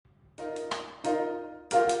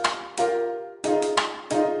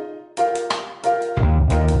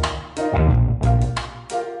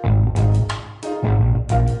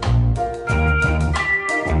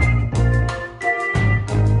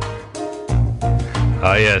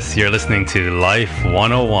Ah, yes, you're listening to Life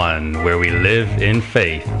 101, where we live in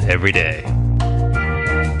faith every day.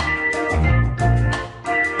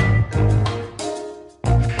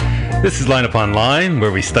 This is Line Upon Line,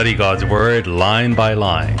 where we study God's Word line by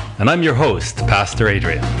line. And I'm your host, Pastor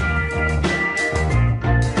Adrian.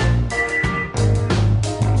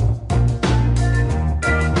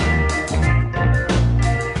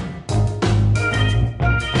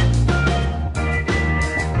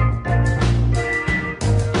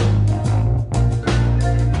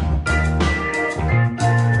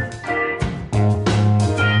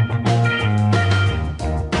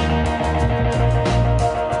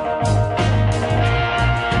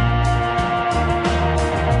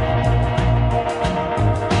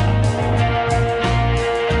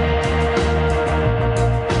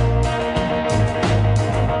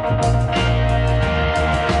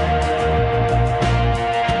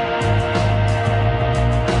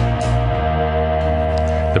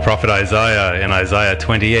 The prophet Isaiah in Isaiah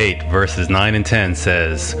 28 verses 9 and 10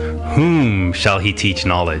 says, "Whom shall he teach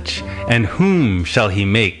knowledge? And whom shall he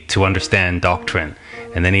make to understand doctrine?"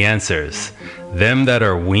 And then he answers, "Them that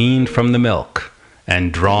are weaned from the milk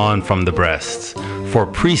and drawn from the breasts. For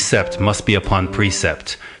precept must be upon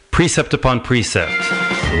precept, precept upon precept,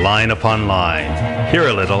 line upon line, here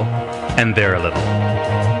a little and there a little."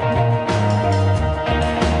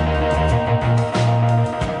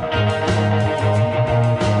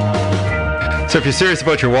 So if you're serious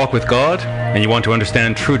about your walk with God and you want to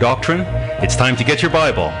understand true doctrine, it's time to get your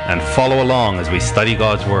Bible and follow along as we study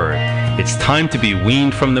God's Word. It's time to be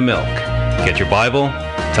weaned from the milk. Get your Bible,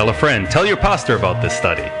 tell a friend, tell your pastor about this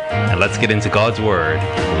study, and let's get into God's Word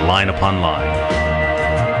line upon line.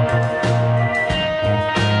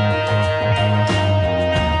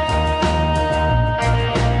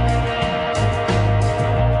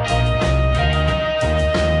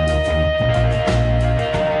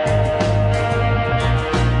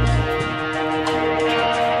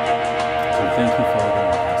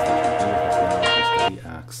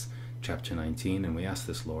 Chapter 19, and we ask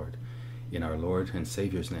this, Lord, in our Lord and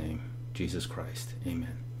Savior's name, Jesus Christ.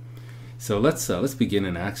 Amen. So let's begin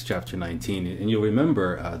in Acts chapter 19, and you'll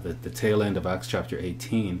remember that the tail end of Acts chapter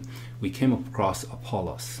 18, we came across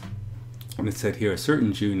Apollos, and it said here, "A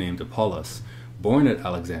certain Jew named Apollos, born at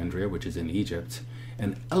Alexandria, which is in Egypt,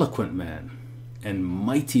 an eloquent man and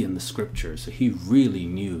mighty in the scriptures." So he really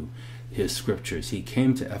knew his scriptures. He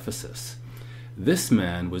came to Ephesus. "This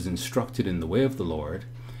man was instructed in the way of the Lord,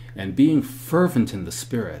 and being fervent in the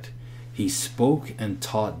Spirit, he spoke and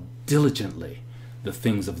taught diligently the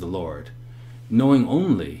things of the Lord, knowing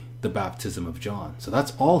only the baptism of John." So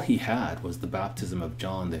that's all he had, was the baptism of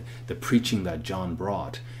John, the preaching that John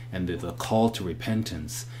brought, and the call to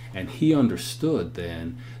repentance. And he understood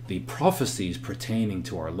then the prophecies pertaining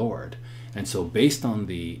to our Lord. And so based on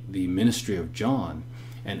the ministry of John,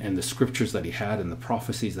 and the scriptures that he had and the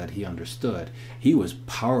prophecies that he understood, he was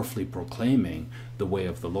powerfully proclaiming the way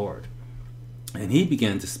of the Lord. And he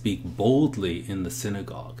began to speak boldly in the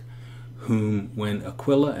synagogue, whom when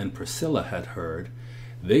Aquila and Priscilla had heard,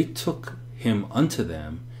 they took him unto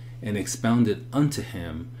them and expounded unto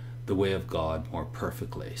him the way of God more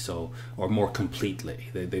perfectly, or more completely.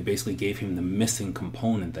 They basically gave him the missing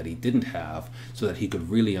component that he didn't have, so that he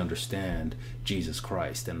could really understand Jesus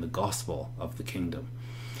Christ and the gospel of the kingdom.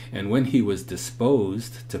 "And when he was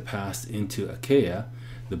disposed to pass into Achaia,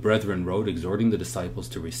 the brethren wrote, exhorting the disciples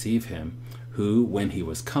to receive him, who, when he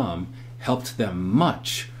was come, helped them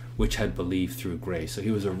much which had believed through grace." So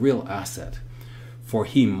he was a real asset. "For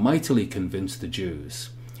he mightily convinced the Jews,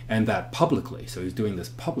 and that publicly," so he's doing this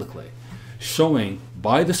publicly, "showing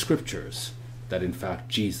by the scriptures that in fact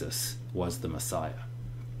Jesus was the Messiah."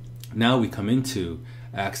 Now we come into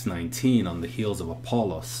Acts 19 on the heels of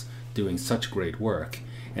Apollos doing such great work.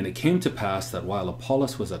 "And it came to pass that while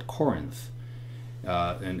Apollos was at Corinth,"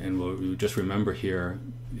 and we'll just remember here,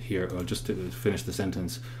 just to finish the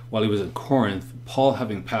sentence, "while he was at Corinth, Paul,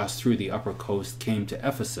 having passed through the upper coast, came to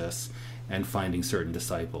Ephesus, and finding certain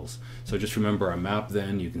disciples." So just remember our map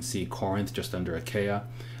then, you can see Corinth just under Achaia.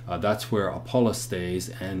 That's where Apollos stays,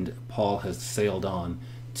 and Paul has sailed on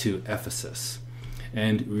to Ephesus.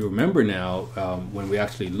 And we remember now, when we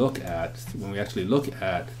actually look at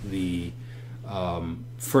the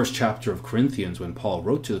first chapter of Corinthians, when Paul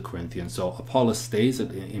wrote to the Corinthians. So Apollos stays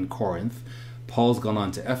in Corinth, Paul's gone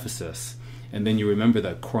on to Ephesus, and then you remember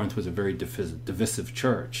that Corinth was a very divisive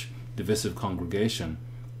church, divisive congregation.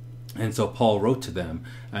 And so Paul wrote to them,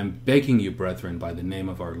 "I'm begging you, brethren, by the name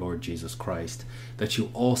of our Lord Jesus Christ, that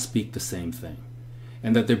you all speak the same thing,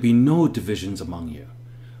 and that there be no divisions among you,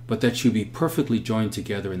 but that you be perfectly joined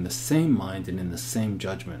together in the same mind and in the same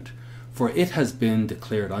judgment. For it has been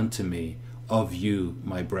declared unto me of you,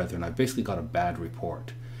 my brethren, I've basically got a bad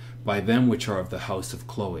report, by them which are of the house of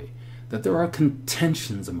Chloe, that there are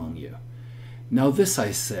contentions among you. Now this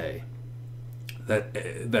I say,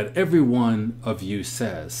 that every one of you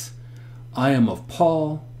says, I am of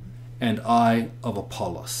Paul, and I of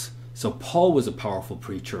Apollos. So Paul was a powerful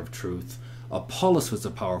preacher of truth. Apollos was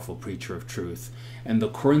a powerful preacher of truth. And the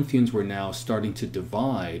Corinthians were now starting to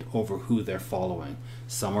divide over who they're following.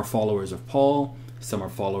 Some are followers of Paul, some are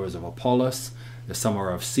followers of Apollos, some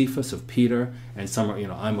are of Cephas, of Peter, and some are,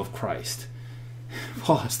 I'm of Christ.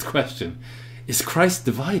 Paul asked the question, is Christ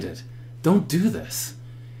divided? Don't do this.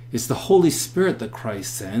 It's the Holy Spirit that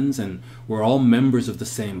Christ sends, and we're all members of the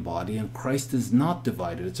same body, and Christ is not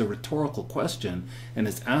divided. It's a rhetorical question, and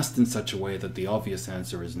it's asked in such a way that the obvious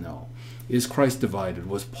answer is no. Is Christ divided?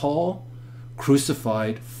 Was Paul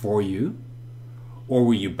crucified for you? Or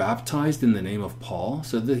were you baptized in the name of Paul?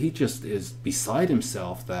 So that he just is beside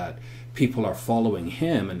himself that people are following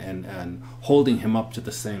him and holding him up to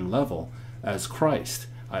the same level as Christ.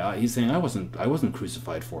 He's saying, I wasn't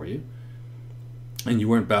crucified for you, and you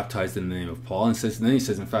weren't baptized in the name of Paul. And then he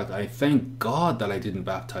says, in fact, I thank God that I didn't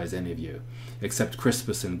baptize any of you, except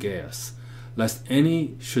Crispus and Gaius, lest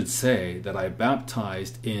any should say that I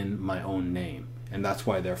baptized in my own name. And that's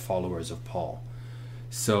why they're followers of Paul.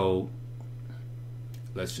 So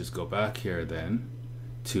let's just go back here then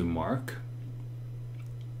to Mark.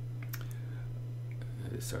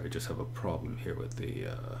 Sorry, I just have a problem here with the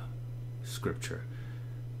scripture.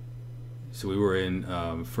 So we were in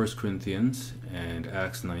 1 Corinthians and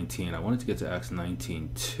Acts 19. I wanted to get to Acts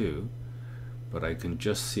 19 too, but I can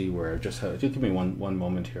just see where, just give me one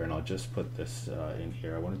moment here and I'll just put this in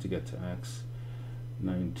here. I wanted to get to Acts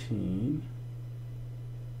 19,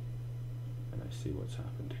 and I see what's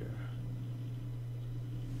happened here.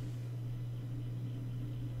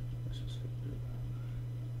 Let's just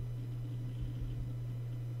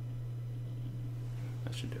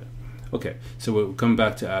that should do it. Okay, so we'll come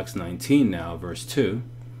back to Acts 19 now, verse 2.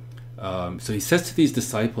 So he says to these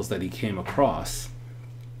disciples that he came across,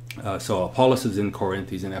 so Apollos is in Corinth,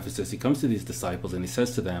 he's in Ephesus, he comes to these disciples and he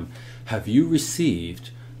says to them, have you received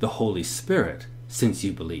the Holy Spirit since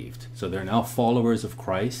you believed? So they're now followers of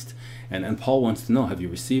Christ, and Paul wants to know, have you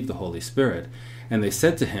received the Holy Spirit? And they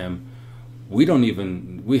said to him, we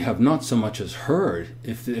have not so much as heard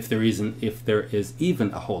if there is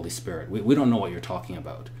even a Holy Spirit. We don't know what you're talking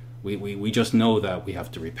about. We just know that we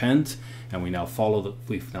have to repent, and we now follow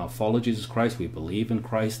Jesus Christ. We believe in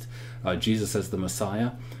Christ, Jesus as the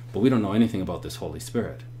Messiah, but we don't know anything about this Holy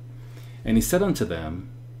Spirit. And he said unto them,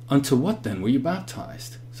 unto what then were you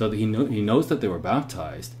baptized? So that he knows that they were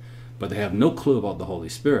baptized, but they have no clue about the Holy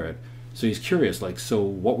Spirit. So he's curious, so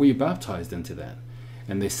what were you baptized into then?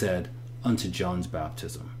 And they said, unto John's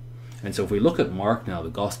baptism. And so if we look at Mark now, the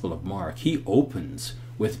Gospel of Mark, he opens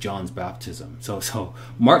with John's baptism. So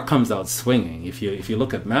Mark comes out swinging. If you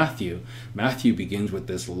look at Matthew begins with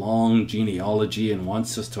this long genealogy and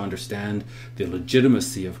wants us to understand the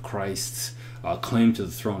legitimacy of Christ's claim to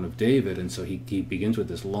the throne of David, and so he begins with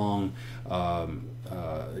this long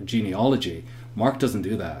genealogy. Mark doesn't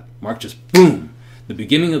do that. Mark just, boom, the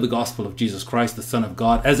beginning of the gospel of Jesus Christ, the Son of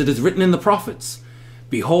God, as it is written in the prophets.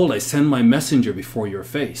 Behold, I send my messenger before your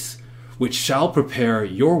face, which shall prepare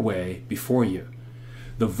your way before you.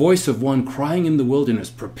 The voice of one crying in the wilderness,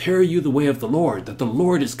 prepare you the way of the Lord, that the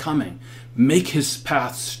Lord is coming. Make his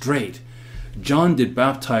path straight. John did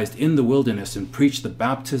baptize in the wilderness and preach the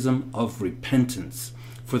baptism of repentance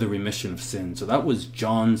for the remission of sin. So that was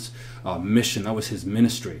John's mission. That was his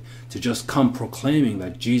ministry, to just come proclaiming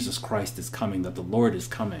that Jesus Christ is coming, that the Lord is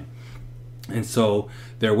coming. And so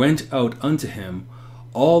there went out unto him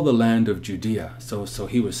all the land of Judea. So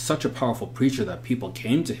he was such a powerful preacher that people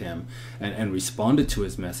came to him and responded to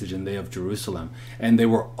his message, and they of Jerusalem. And they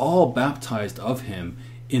were all baptized of him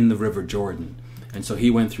in the river Jordan. And so he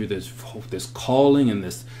went through this calling and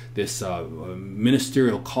this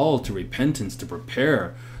ministerial call to repentance, to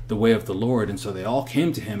prepare the way of the Lord. And so they all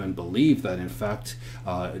came to him and believed that in fact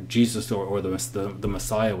Jesus or the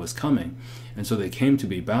Messiah was coming. And so they came to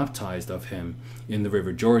be baptized of him in the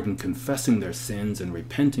river Jordan, confessing their sins and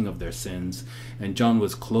repenting of their sins. And John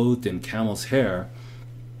was clothed in camel's hair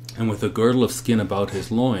and with a girdle of skin about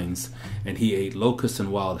his loins, and he ate locusts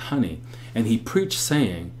and wild honey. And he preached,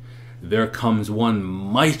 saying, there comes one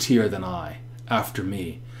mightier than I after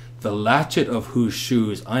me, the latchet of whose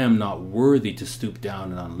shoes I am not worthy to stoop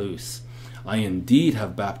down and unloose. I indeed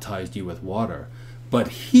have baptized you with water, but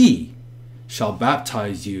he shall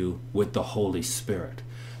baptize you with the Holy Spirit.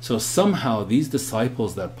 So somehow these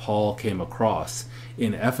disciples that Paul came across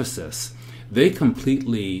in Ephesus, they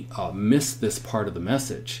completely miss this part of the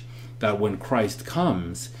message, that when Christ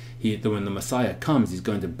comes, when the Messiah comes, he's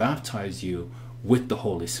going to baptize you with the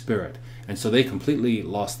Holy Spirit. And so they completely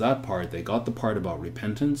lost that part. They got the part about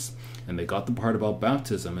repentance, and they got the part about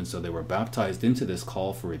baptism, and so they were baptized into this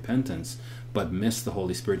call for repentance, but missed the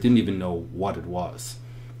Holy Spirit, didn't even know what it was.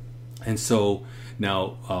 And so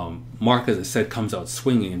now Mark, as I said, comes out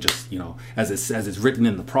swinging, and just, as it's written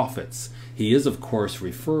in the prophets, he is, of course,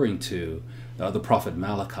 referring to the prophet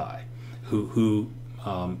Malachi, who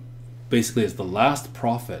basically is the last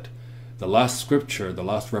prophet, the last scripture, the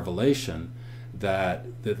last revelation,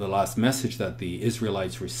 that the last message that the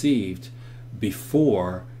Israelites received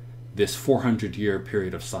before this 400-year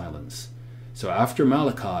period of silence. So after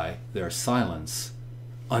Malachi, there's silence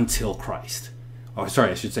until Christ. Oh,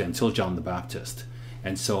 sorry, I should say until John the Baptist.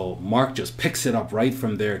 And so Mark just picks it up right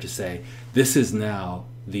from there to say, this is now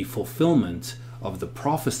the fulfillment of the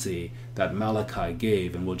prophecy that Malachi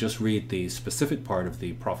gave. And we'll just read the specific part of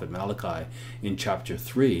the prophet Malachi in chapter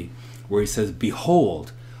 3, where he says,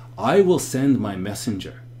 "Behold, I will send my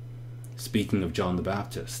messenger," speaking of John the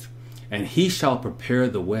Baptist, "and he shall prepare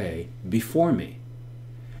the way before me.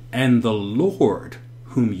 And the Lord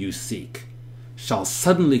whom you seek shall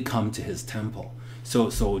suddenly come to his temple."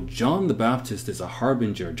 So John the Baptist is a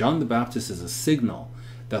harbinger. John the Baptist is a signal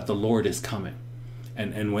that the Lord is coming.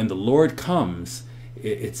 And when the Lord comes,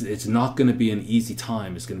 it's not going to be an easy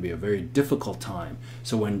time. It's going to be a very difficult time.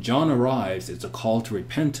 So when John arrives, it's a call to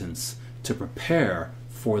repentance, to prepare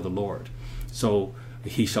for the Lord. So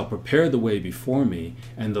he shall prepare the way before me,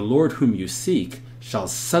 and the Lord whom you seek shall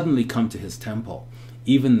suddenly come to his temple,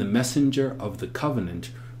 even the messenger of the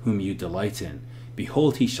covenant whom you delight in.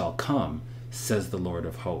 Behold, he shall come, says the Lord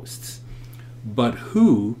of hosts. But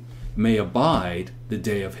who may abide the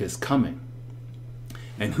day of his coming?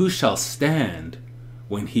 And who shall stand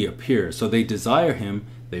when he appears? So they desire him,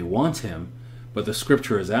 they want him, but the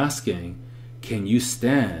scripture is asking, can you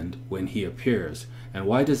stand when he appears? And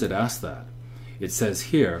why does it ask that? It says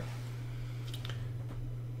here,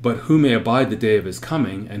 "But who may abide the day of his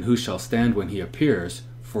coming, and who shall stand when he appears?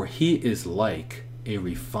 For he is like a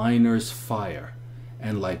refiner's fire,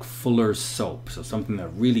 and like fuller's soap." So something that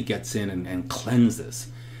really gets in and cleanses.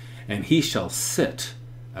 "And he shall sit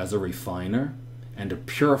as a refiner and a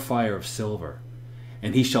purifier of silver.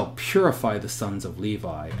 And he shall purify the sons of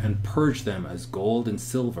Levi, and purge them as gold and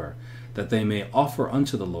silver, that they may offer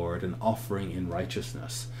unto the Lord an offering in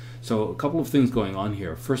righteousness." So a couple of things going on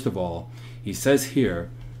here. First of all, he says here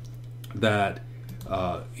that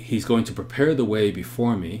he's going to prepare the way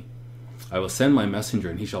before me. "I will send my messenger,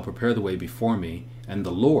 and he shall prepare the way before me, and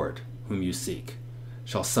the Lord whom you seek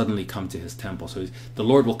shall suddenly come to his temple." So the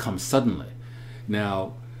Lord will come suddenly.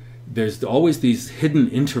 Now, there's always these hidden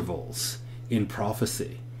intervals in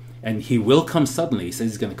prophecy, and he will come suddenly. He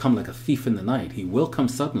says he's going to come like a thief in the night. He will come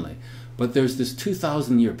suddenly. But there's this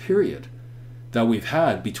 2,000-year period that we've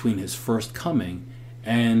had between his first coming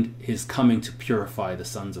and his coming to purify the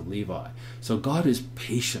sons of Levi. So God is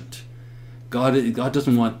patient. God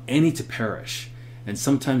doesn't want any to perish. And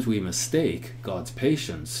sometimes we mistake God's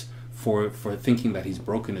patience for thinking that he's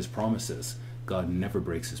broken his promises. God never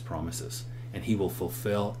breaks his promises, and he will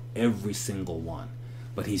fulfill every single one.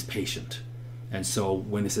 But he's patient. And so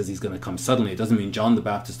when it says he's going to come suddenly, it doesn't mean John the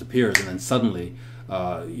Baptist appears and then suddenly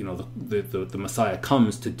the Messiah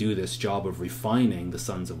comes to do this job of refining the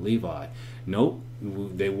sons of Levi. No,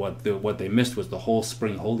 what they missed was the whole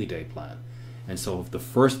spring holy day plan. And so the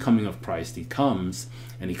first coming of Christ, he comes,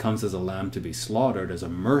 and he comes as a lamb to be slaughtered, as a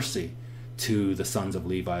mercy to the sons of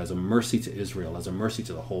Levi, as a mercy to Israel, as a mercy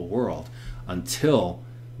to the whole world, until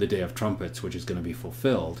the day of trumpets, which is going to be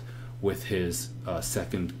fulfilled with his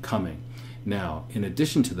second coming. Now, in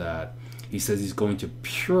addition to that, he says he's going to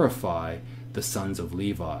purify the sons of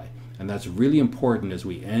Levi. And that's really important as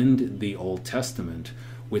we end the Old Testament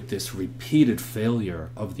with this repeated failure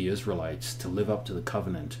of the Israelites to live up to the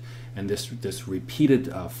covenant, and this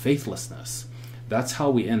repeated faithlessness. That's how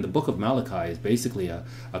we end. The book of Malachi is basically a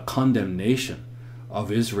condemnation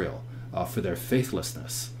of Israel for their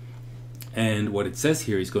faithlessness. And what it says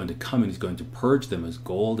here, he's going to come and he's going to purge them as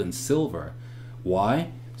gold and silver.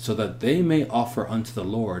 Why? So that they may offer unto the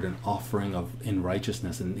Lord an offering in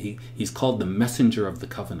righteousness. And he's called the messenger of the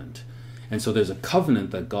covenant. And so there's a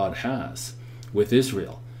covenant that God has with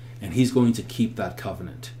Israel, and he's going to keep that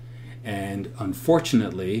covenant. And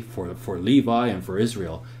unfortunately for Levi and for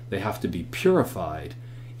Israel, they have to be purified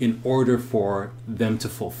in order for them to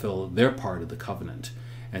fulfill their part of the covenant.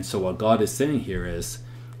 And so what God is saying here is,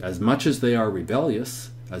 as much as they are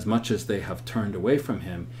rebellious, as much as they have turned away from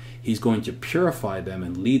him, he's going to purify them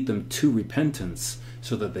and lead them to repentance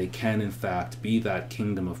so that they can in fact be that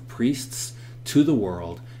kingdom of priests to the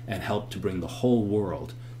world and help to bring the whole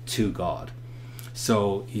world to God.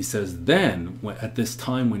 So he says then, at this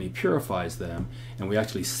time when he purifies them, and we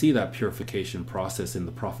actually see that purification process in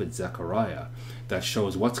the prophet Zechariah, that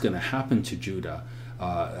shows what's going to happen to Judah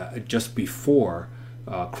just before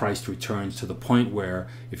Christ returns, to the point where,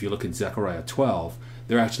 if you look at Zechariah 12,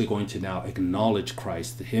 they're actually going to now acknowledge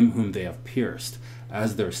Christ, him whom they have pierced,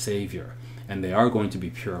 as their Savior. And they are going to be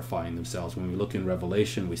purifying themselves. When we look in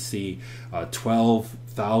Revelation, we see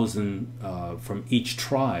 12,000 from each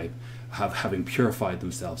tribe having purified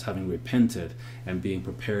themselves, having repented, and being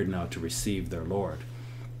prepared now to receive their Lord.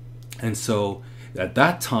 And so at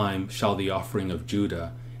that time shall the offering of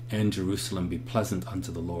Judah and Jerusalem be pleasant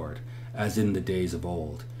unto the Lord, as in the days of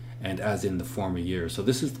old, and as in the former years. So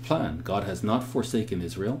this is the plan. God has not forsaken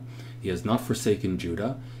Israel. He has not forsaken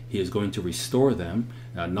Judah. He is going to restore them,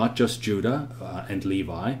 not just Judah and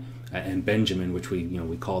Levi and Benjamin, which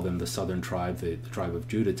we call them the southern tribe, the tribe of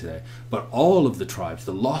Judah today, but all of the tribes,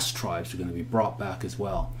 the lost tribes, are going to be brought back as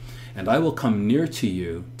well. And I will come near to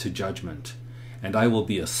you to judgment, and I will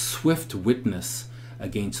be a swift witness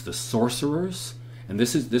against the sorcerers. And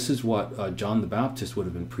this is what John the Baptist would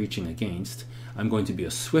have been preaching against. I'm going to be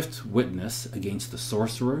a swift witness against the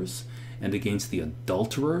sorcerers, and against the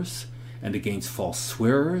adulterers, and against false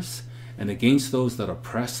swearers, and against those that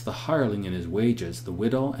oppress the hireling in his wages, the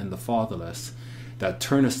widow and the fatherless, that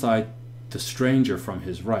turn aside the stranger from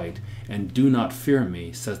his right, and do not fear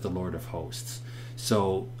me, says the Lord of hosts.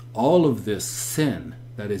 So all of this sin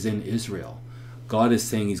that is in Israel, God is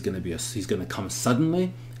saying he's going to come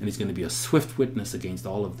suddenly, and he's going to be a swift witness against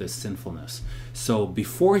all of this sinfulness. So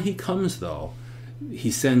before he comes, though,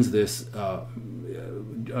 he sends this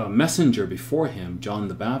messenger before him, John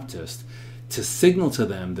the Baptist, to signal to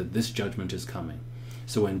them that this judgment is coming.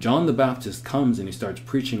 So when John the Baptist comes and he starts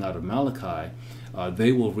preaching out of Malachi,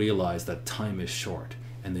 they will realize that time is short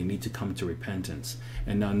and they need to come to repentance.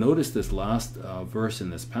 And now notice this last verse in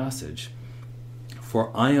this passage.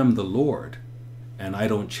 For I am the Lord, and I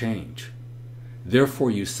don't change. Therefore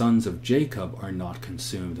you sons of Jacob are not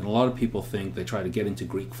consumed. And a lot of people think, they try to get into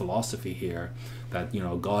Greek philosophy here, that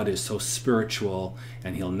God is so spiritual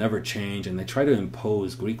and he'll never change, and they try to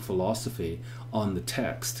impose Greek philosophy on the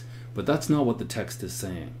text. But that's not what the text is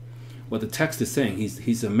saying. What the text is saying,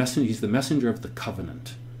 he's the messenger of the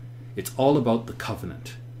covenant. It's all about the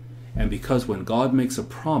covenant. And because when God makes a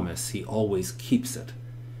promise, he always keeps it.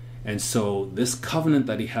 And so this covenant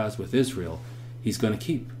that he has with Israel, he's going to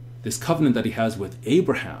keep. This covenant that he has with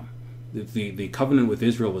Abraham, the covenant with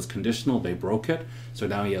Israel was conditional, they broke it, so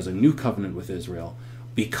now he has a new covenant with Israel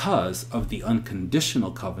because of the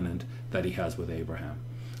unconditional covenant that he has with Abraham.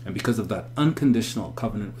 And because of that unconditional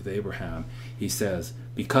covenant with Abraham, he says,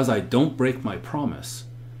 because I don't break my promise,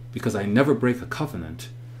 because I never break a covenant,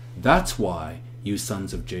 that's why you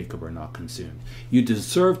sons of Jacob are not consumed. You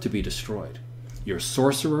deserve to be destroyed. You're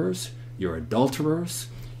sorcerers, you're adulterers,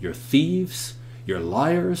 you're thieves, you're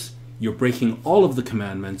liars, you're breaking all of the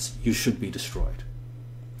commandments, you should be destroyed.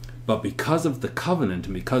 But because of the covenant,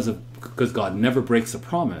 and because God never breaks a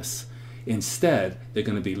promise, instead they're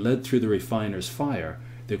going to be led through the refiner's fire.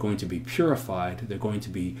 They're going to be purified, they're going to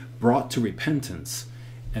be brought to repentance,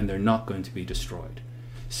 and they're not going to be destroyed.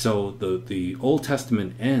 So the Old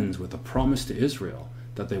Testament ends with a promise to Israel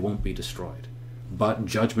that they won't be destroyed, but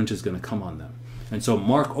judgment is going to come on them. And so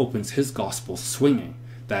Mark opens his gospel swinging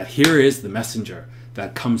that here is the messenger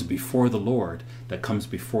that comes before the Lord, that comes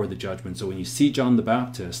before the judgment. So when you see John the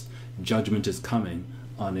Baptist, judgment is coming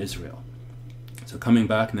on Israel. So coming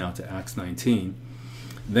back now to Acts 19,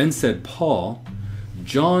 then said Paul,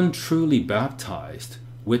 John truly baptized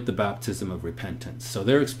with the baptism of repentance. So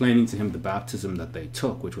they're explaining to him the baptism that they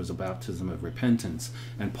took, which was a baptism of repentance.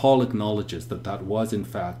 And Paul acknowledges that that was in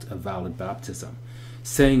fact a valid baptism,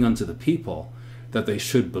 saying unto the people that they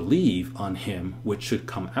should believe on him which should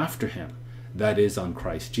come after him, that is, on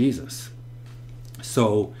Christ Jesus.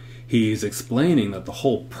 So he's explaining that the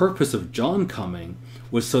whole purpose of John coming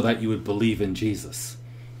was so that you would believe in Jesus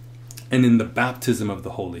and in the baptism of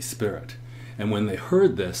the Holy Spirit. And when they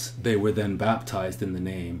heard this, they were then baptized in the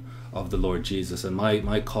name of the Lord Jesus. And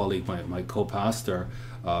my colleague, my co-pastor,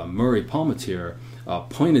 Murray Palmatier,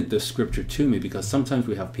 pointed this scripture to me, because sometimes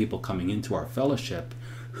we have people coming into our fellowship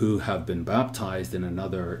who have been baptized in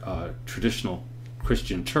another traditional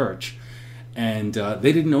Christian church, and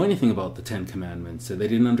they didn't know anything about the Ten Commandments, so they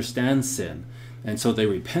didn't understand sin. And so they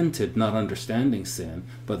repented, not understanding sin,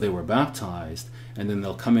 but they were baptized, and then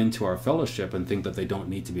they'll come into our fellowship and think that they don't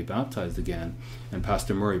need to be baptized again. And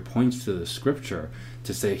Pastor Murray points to the scripture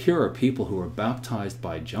to say, here are people who were baptized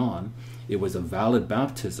by John it was a valid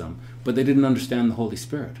baptism, but they didn't understand the Holy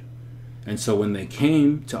Spirit. And so when they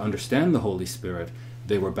came to understand the Holy Spirit,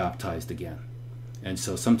 they were baptized again. And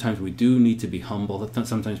so sometimes we do need to be humble.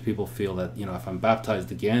 Sometimes people feel that, if I'm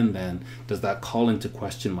baptized again, then does that call into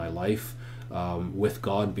question my life with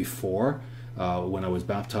God before? When I was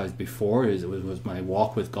baptized before, was my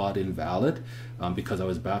walk with God invalid because I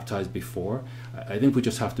was baptized before? I think we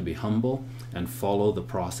just have to be humble and follow the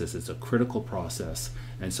process. It's a critical process.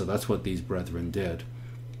 And so that's what these brethren did.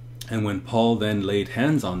 And when Paul then laid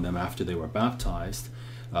hands on them after they were baptized,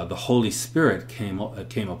 the Holy Spirit came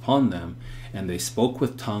upon them, and they spoke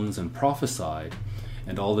with tongues and prophesied,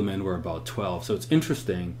 and all the men were about 12. So it's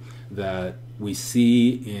interesting that we see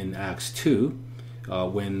in Acts 2,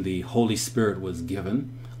 when the Holy Spirit was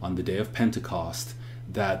given on the day of Pentecost,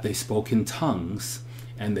 that they spoke in tongues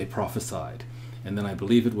and they prophesied. And then I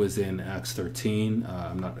believe it was in Acts 13,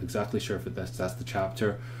 I'm not exactly sure if that's the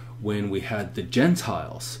chapter, when we had the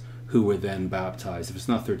Gentiles who were then baptized. If it's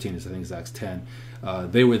not 13, I think it's Acts 10.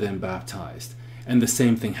 They were then baptized. And the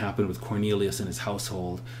same thing happened with Cornelius and his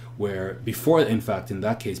household, where before, in fact, in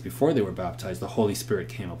that case, before they were baptized, the Holy Spirit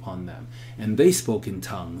came upon them. And they spoke in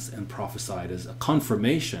tongues and prophesied as a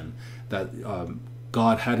confirmation that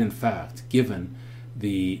God had, in fact, given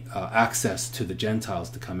the access to the Gentiles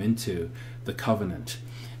to come into the covenant.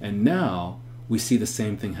 And now we see the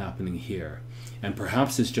same thing happening here. And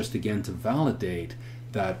perhaps it's just again to validate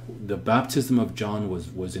that the baptism of John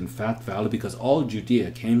was in fact valid, because all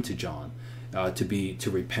Judea came to John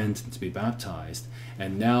to repent and to be baptized,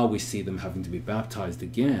 and now we see them having to be baptized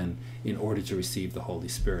again in order to receive the Holy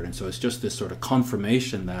Spirit. And so it's just this sort of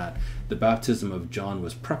confirmation that the baptism of John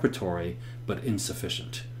was preparatory but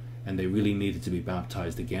insufficient, and they really needed to be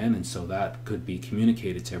baptized again. And so that could be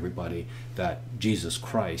communicated to everybody that Jesus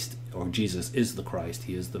Christ, or Jesus is the Christ,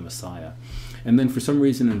 he is the Messiah. And then for some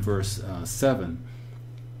reason in verse 7,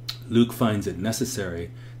 Luke finds it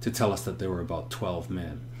necessary to tell us that there were about 12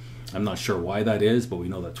 men. I'm not sure why that is, but we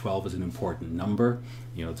know that 12 is an important number.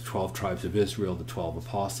 The 12 tribes of Israel, the 12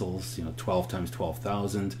 apostles, 12 times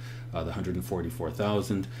 12,000, the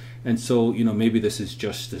 144,000. And so, maybe this is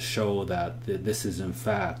just to show that this is in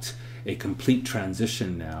fact a complete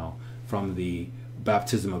transition now from the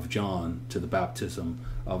baptism of John to the baptism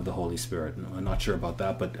of the Holy Spirit. I'm not sure about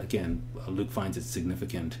that, but again, Luke finds it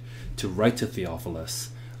significant to write to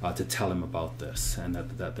Theophilus to tell him about this, and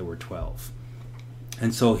that there were 12.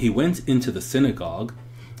 And so he went into the synagogue,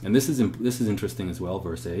 and this is interesting as well,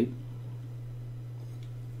 verse 8.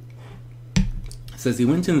 It says he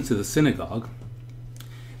went into the synagogue,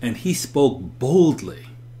 and he spoke boldly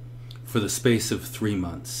for the space of 3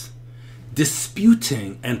 months,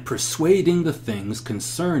 disputing and persuading the things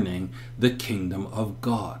concerning the kingdom of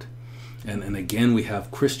God. And again, we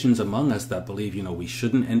have Christians among us that believe, we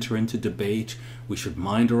shouldn't enter into debate. We should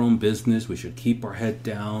mind our own business. We should keep our head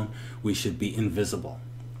down. We should be invisible.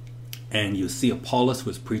 And you see Apollos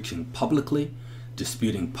was preaching publicly,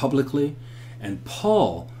 disputing publicly, and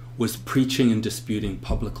Paul was preaching and disputing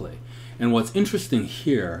publicly. And what's interesting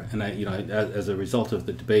here, and as a result of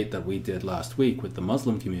the debate that we did last week with the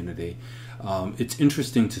Muslim community, it's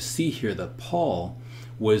interesting to see here that Paul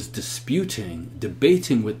was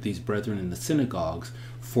debating with these brethren in the synagogues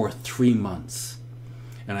for 3 months.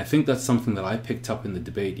 And I think that's something that I picked up in the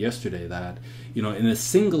debate yesterday, that, in a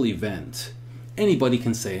single event, anybody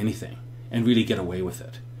can say anything and really get away with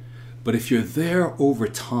it. But if you're there over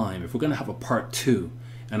time, if we're going to have a part 2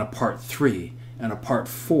 and a part 3 and a part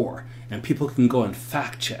 4, and people can go and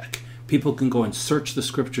fact check, people can go and search the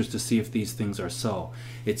scriptures to see if these things are so,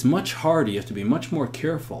 it's much harder. You have to be much more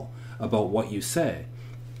careful about what you say,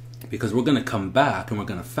 because we're going to come back and we're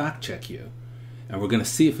going to fact check you, and we're going to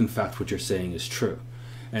see if in fact what you're saying is true.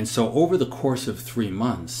 And so over the course of 3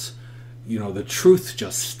 months, the truth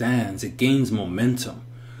just stands, it gains momentum.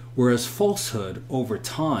 Whereas falsehood over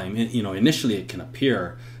time, initially it can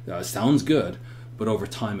appear, sounds good, but over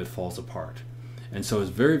time it falls apart. And so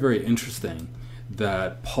it's very, very interesting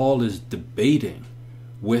that Paul is debating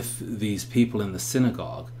with these people in the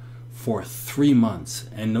synagogue for 3 months.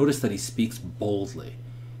 And notice that he speaks boldly.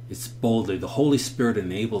 It's boldly. The Holy Spirit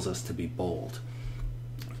enables us to be bold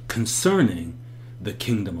concerning the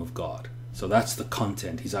kingdom of God. So that's the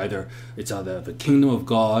content. It's either the kingdom of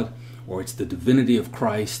God, or it's the divinity of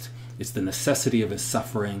Christ. It's the necessity of his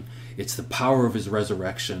suffering. It's the power of his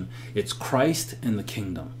resurrection. It's Christ and the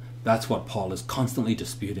kingdom. That's what Paul is constantly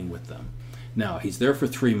disputing with them. Now, he's there for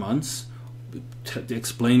 3 months,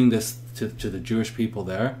 explaining this to the Jewish people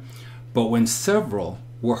there. But when several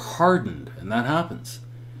were hardened, and that happens,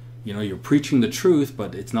 you're preaching the truth,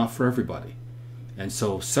 but it's not for everybody. And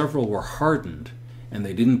so several were hardened, and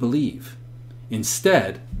they didn't believe.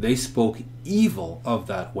 Instead, they spoke evil of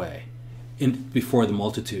that way before the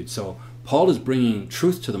multitude. So Paul is bringing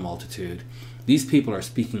truth to the multitude. These people are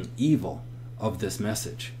speaking evil of this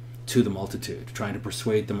message to the multitude, trying to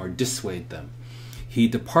persuade them or dissuade them. He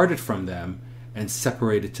departed from them and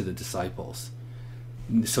separated to the disciples.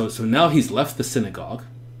 So now he's left the synagogue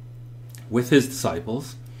with his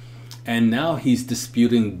disciples, and now he's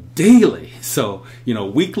disputing daily. So,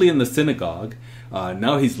 weekly in the synagogue,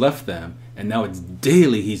 now he's left them, and now it's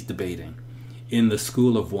daily he's debating in the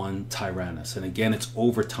school of one Tyrannus. And again, it's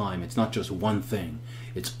over time. It's not just one thing.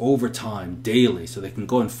 It's over time, daily, so they can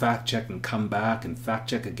go and fact check and come back and fact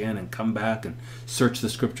check again and come back and search the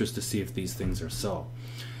scriptures to see if these things are so.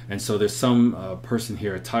 And so there's some person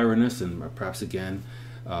here, a Tyrannus, and perhaps again,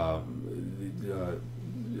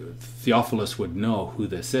 Theophilus would know who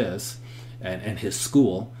this is and his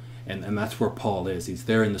school, and that's where Paul is. He's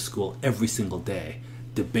there in the school every single day,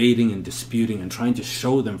 debating and disputing and trying to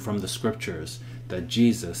show them from the scriptures that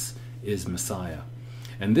Jesus is Messiah.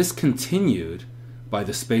 And this continued by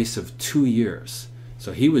the space of 2 years.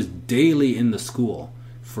 So he was daily in the school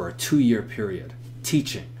for a 2-year period,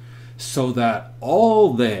 teaching, so that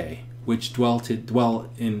all they which dwelt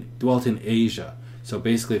in Asia, so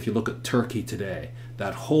basically if you look at Turkey today,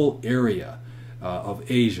 that whole area of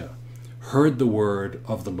Asia, heard the word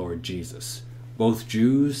of the Lord Jesus, both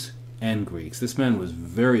Jews and Greeks. This man was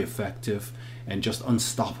very effective and just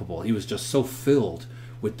unstoppable. He was just so filled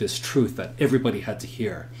with this truth that everybody had to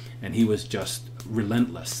hear, and he was just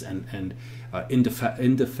relentless and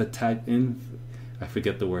indefatigable. I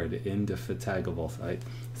forget the word, indefatigable.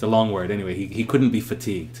 It's a long word. Anyway, he couldn't be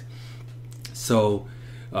fatigued. So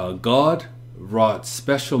God wrought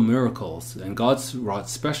special miracles, and God wrought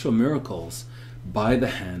special miracles by the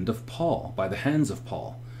hands of Paul,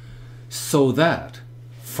 so that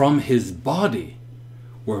from his body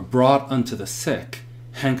were brought unto the sick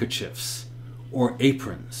handkerchiefs or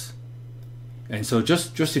aprons. And so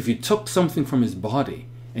just if you took something from his body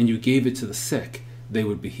and you gave it to the sick, they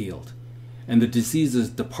would be healed. And the diseases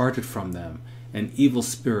departed from them, and evil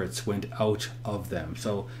spirits went out of them.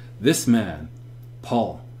 So this man,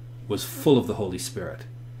 Paul, was full of the Holy Spirit.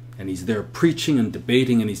 And he's there preaching and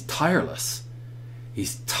debating, and he's tireless.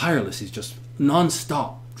 He's just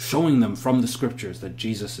non-stop showing them from the scriptures that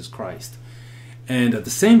Jesus is Christ. And at the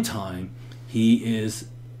same time, he is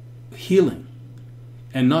healing.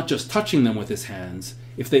 And not just touching them with his hands.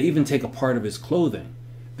 If they even take a part of his clothing,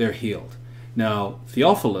 they're healed. Now,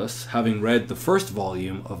 Theophilus, having read the first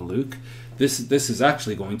volume of Luke, this is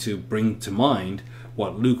actually going to bring to mind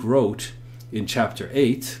what Luke wrote in chapter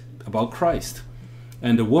 8 about Christ.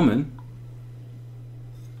 And a woman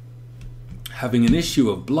having an issue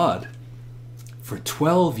of blood for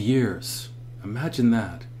 12 years. Imagine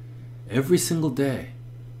that. Every single day.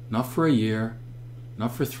 Not for a year,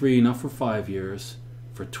 not for 3, not for 5 years,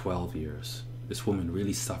 for 12 years. This woman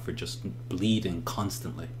really suffered, just bleeding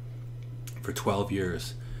constantly for 12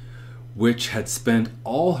 years, which had spent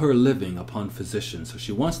all her living upon physicians. So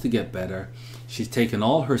she wants to get better. She's taken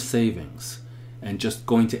all her savings and just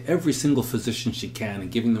going to every single physician she can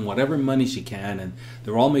and giving them whatever money she can, and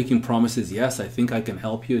they're all making promises. Yes, I think I can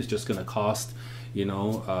help you. It's just going to cost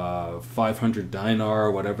 500 dinar,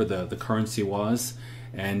 or whatever the currency was,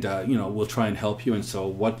 and we'll try and help you. And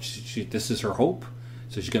so this is her hope.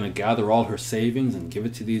 So she's going to gather all her savings and give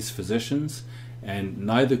it to these physicians, and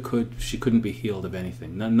she couldn't be healed of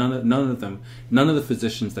anything. None of the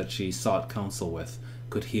physicians that she sought counsel with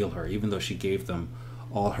could heal her, even though she gave them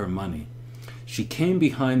all her money. She came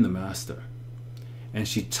behind the master, and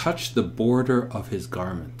she touched the border of his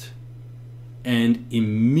garment, and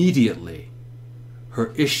immediately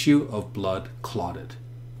her issue of blood clotted.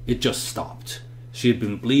 It just stopped. She had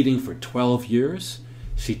been bleeding for 12 years.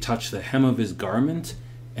 She touched the hem of his garment,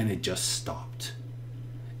 and it just stopped.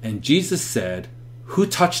 And Jesus said, "Who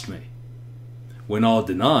touched me?" When all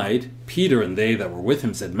denied, Peter and they that were with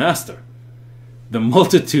him said, "Master, the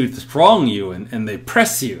multitude throng you and they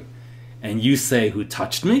press you, and you say, 'Who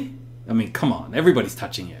touched me?'" I mean, come on, everybody's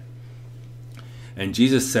touching it. And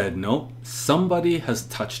Jesus said, "No, somebody has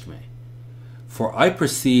touched me. For I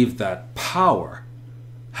perceive that power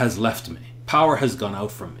has left me. Power has gone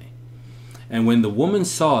out from me." And when the woman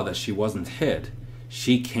saw that she wasn't hid,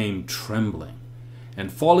 she came trembling.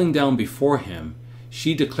 And falling down before him,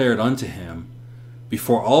 she declared unto him,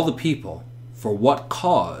 before all the people, for what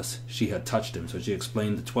cause she had touched him. So she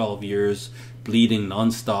explained the 12 years, bleeding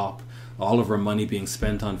nonstop, all of her money being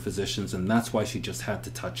spent on physicians, and that's why she just had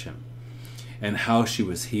to touch him. And how she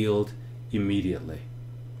was healed immediately.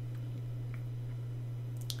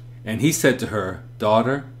 And he said to her,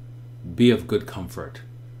 "Daughter, be of good comfort.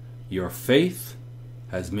 Your faith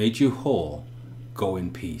has made you whole. Go in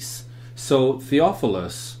peace. So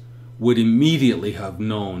Theophilus would immediately have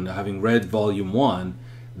known, having read volume 1,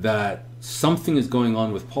 that something is going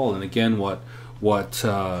on with Paul. And again, what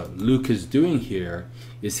Luke is doing here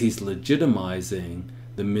is he's legitimizing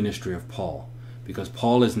the ministry of Paul, because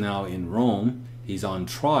Paul is now in Rome, he's on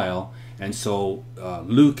trial, and so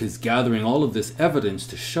Luke is gathering all of this evidence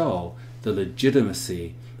to show the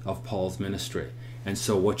legitimacy of Paul's ministry. And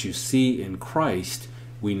so what you see in Christ,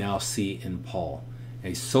 we now see in Paul. And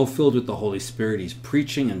he's so filled with the Holy Spirit, he's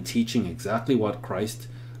preaching and teaching exactly what Christ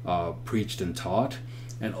preached and taught.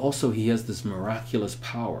 And also he has this miraculous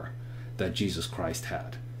power that Jesus Christ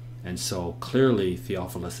had. And so clearly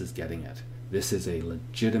Theophilus is getting it. This is a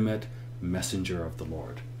legitimate messenger of the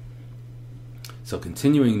Lord. So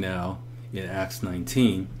continuing now in Acts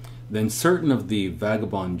 19, then certain of the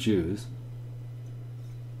vagabond Jews,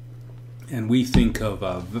 and we think of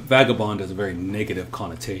vagabond as a very negative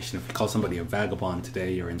connotation. If you call somebody a vagabond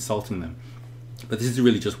today, you're insulting them. But this is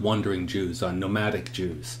really just wandering Jews, nomadic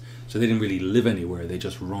Jews. So they didn't really live anywhere, they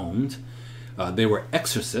just roamed. They were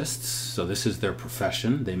exorcists, so this is their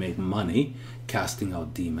profession. They made money casting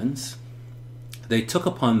out demons. They took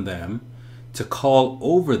upon them to call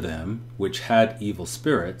over them which had evil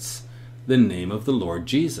spirits the name of the Lord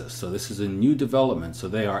Jesus. So this is a new development. So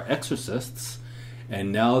they are exorcists,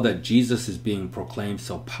 and now that Jesus is being proclaimed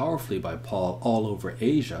so powerfully by Paul all over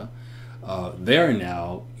Asia, they're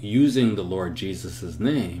now using the Lord Jesus'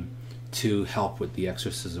 name to help with the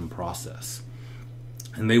exorcism process.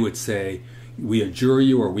 And they would say, we adjure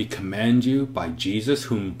you, or we command you by Jesus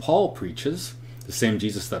whom Paul preaches, the same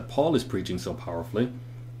Jesus that Paul is preaching so powerfully.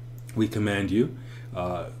 We command you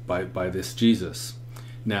by this Jesus.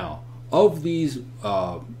 Now, of these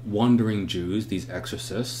wandering Jews, these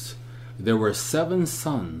exorcists, there were 7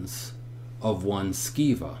 sons of one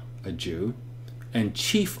Sceva, a Jew, and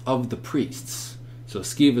chief of the priests. So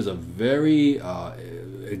Sceva is a very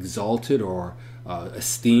exalted or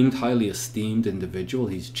esteemed, highly esteemed individual.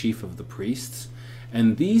 He's chief of the priests.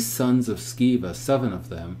 And these sons of Sceva, 7 of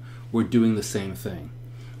them, were doing the same thing.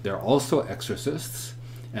 They're also exorcists,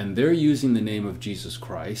 and they're using the name of Jesus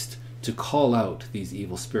Christ to call out these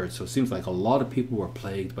evil spirits. So it seems like a lot of people were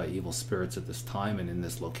plagued by evil spirits at this time and in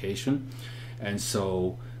this location. And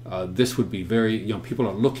so this would be very, people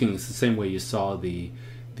are looking, it's the same way you saw the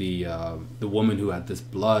woman who had this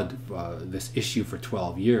blood, this issue for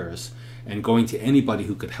 12 years, and going to anybody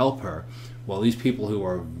who could help her. Well, these people who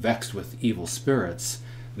are vexed with evil spirits,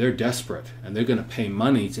 they're desperate, and they're going to pay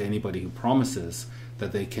money to anybody who promises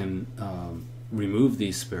that they can remove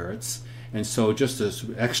these spirits. And so just as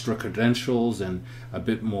extra credentials and a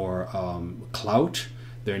bit more clout,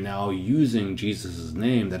 they're now using Jesus'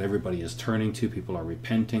 name that everybody is turning to. People are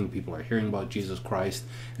repenting. People are hearing about Jesus Christ.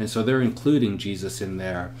 And so they're including Jesus in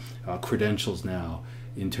their credentials now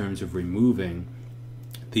in terms of removing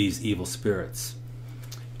these evil spirits.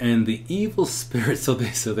 And the evil spirit, so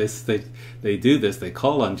they do this. They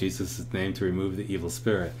call on Jesus' name to remove the evil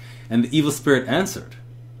spirit. And the evil spirit answered.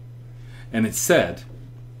 And it said,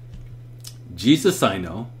 Jesus I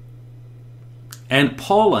know, and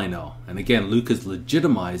Paul I know. And again, Luke is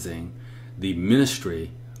legitimizing the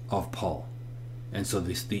ministry of Paul. And so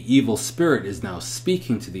the evil spirit is now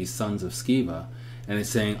speaking to these sons of Sceva, and it's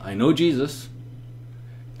saying, I know Jesus,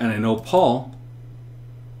 and I know Paul,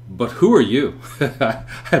 but who are you? I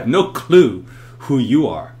have no clue who you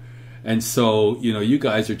are. And so, you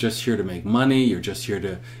guys are just here to make money. You're just here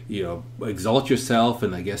to, exalt yourself.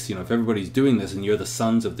 And I guess, if everybody's doing this and you're the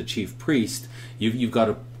sons of the chief priest, you've got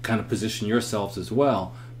to kind of position yourselves as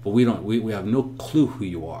well. But we have no clue who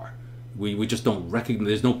you are. We just don't recognize,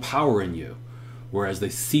 there's no power in you. Whereas they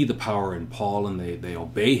see the power in Paul and they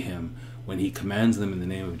obey him when he commands them in the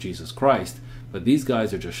name of Jesus Christ. But these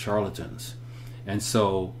guys are just charlatans. And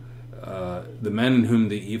so the men in whom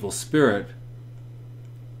the evil spirit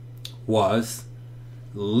was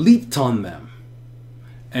leaped on them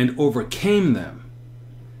and overcame them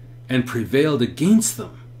and prevailed against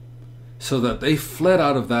them, so that they fled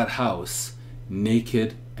out of that house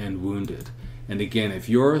naked and wounded. And again, if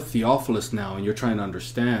you're Theophilus now and you're trying to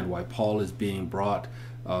understand why Paul is being brought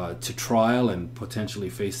to trial and potentially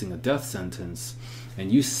facing a death sentence,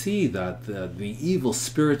 and you see that the evil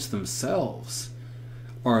spirits themselves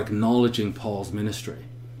are acknowledging Paul's ministry,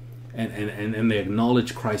 and they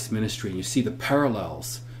acknowledge Christ's ministry, and you see the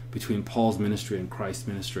parallels between Paul's ministry and Christ's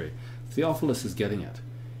ministry, Theophilus is getting it.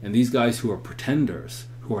 And these guys who are pretenders,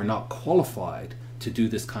 who are not qualified to do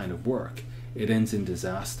this kind of work, it ends in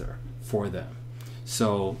disaster for them.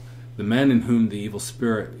 So the men in whom the evil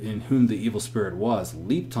spirit was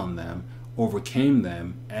leaped on them, overcame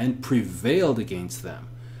them and prevailed against them,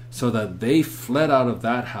 so that they fled out of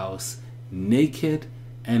that house naked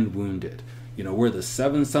and wounded. You know, we're the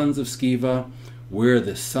 7 sons of Sceva, we're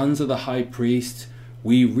the sons of the high priest,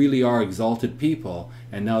 we really are exalted people,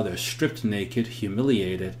 and now they're stripped naked,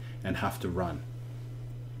 humiliated, and have to run.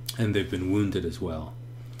 And they've been wounded as well.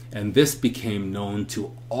 And this became known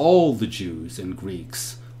to all the Jews and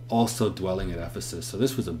Greeks also dwelling at Ephesus. So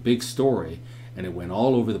this was a big story, and it went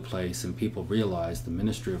all over the place, and people realized the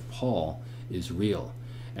ministry of Paul is real.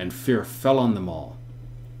 And fear fell on them all.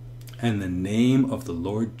 And the name of the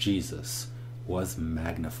Lord Jesus was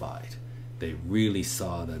magnified. They really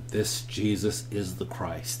saw that this Jesus is the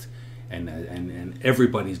Christ. And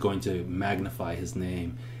everybody's going to magnify his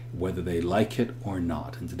name, whether they like it or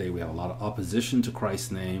not. And today we have a lot of opposition to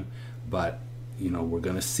Christ's name, but we're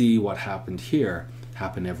going to see what happened here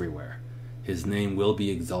happen everywhere. His name will be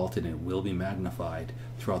exalted and it will be magnified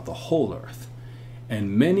throughout the whole earth.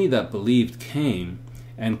 And many that believed came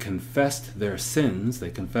and confessed their sins. They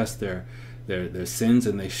confessed their sins,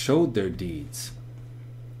 and they showed their deeds.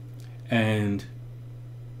 And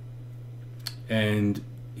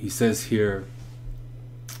he says here,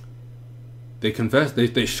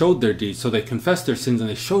 they showed their deeds. So they confessed their sins and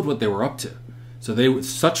they showed what they were up to. So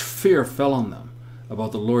such fear fell on them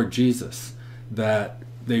about the Lord Jesus that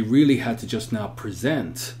they really had to just now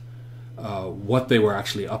present what they were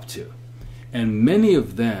actually up to. And many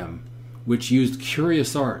of them, which used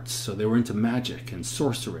curious arts, so they were into magic and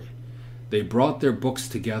sorcery, they brought their books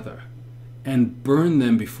together and burned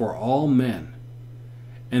them before all men.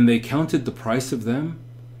 And they counted the price of them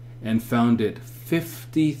and found it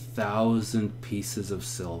 50,000 pieces of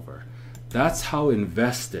silver. That's how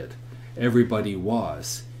invested everybody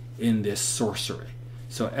was in this sorcery.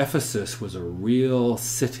 So Ephesus was a real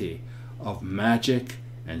city of magic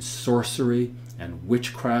and sorcery and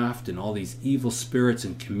witchcraft and all these evil spirits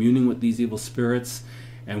and communing with these evil spirits.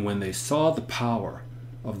 And when they saw the power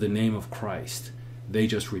of the name of Christ, they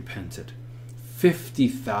just repented.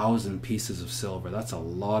 50,000 pieces of silver, that's a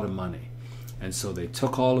lot of money. And so they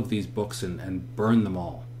took all of these books and burned them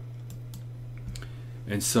all.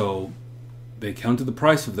 And so they counted the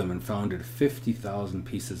price of them and found it 50,000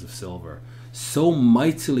 pieces of silver. So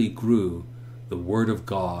mightily grew the word of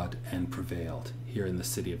God and prevailed here in the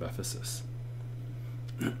city of Ephesus.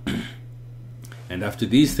 And after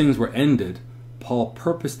these things were ended, Paul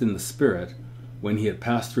purposed in the Spirit, when he had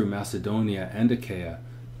passed through Macedonia and Achaia,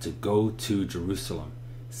 to go to Jerusalem,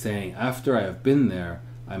 saying, after I have been there,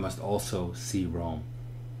 I must also see Rome.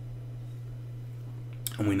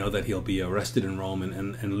 And we know that he'll be arrested in Rome,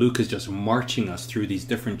 and Luke is just marching us through these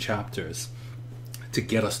different chapters to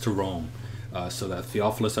get us to Rome, so that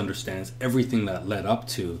Theophilus understands everything that led up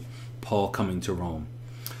to Paul coming to Rome.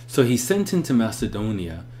 So he sent into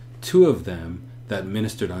Macedonia 2 of them that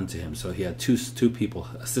ministered unto him. So he had two people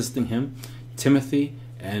assisting him, Timothy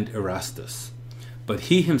and Erastus. But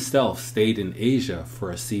he himself stayed in Asia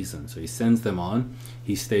for a season. So he sends them on.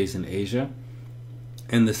 He stays in Asia.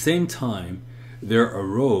 And the same time, there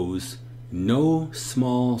arose no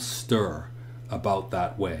small stir about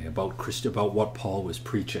that way, about what Paul was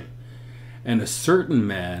preaching. And a certain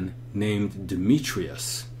man named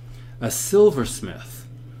Demetrius, a silversmith,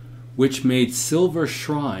 which made silver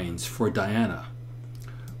shrines for Diana,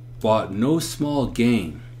 brought no small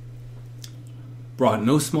gain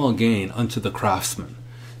unto the craftsmen.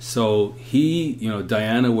 So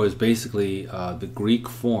Diana was basically the Greek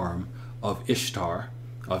form of Ishtar,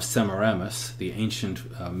 of Semiramis, the ancient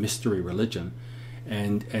mystery religion,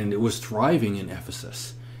 and it was thriving in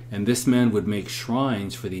Ephesus. And this man would make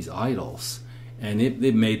shrines for these idols, and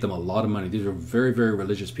it made them a lot of money. These were very, very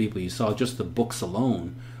religious people. You saw just the books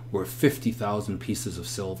alone were 50,000 pieces of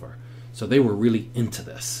silver. So they were really into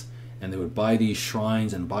this. And they would buy these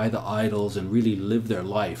shrines and buy the idols and really live their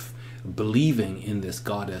life believing in this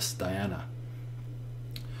goddess Diana.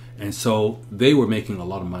 And so they were making a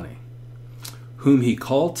lot of money. Whom he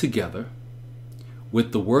called together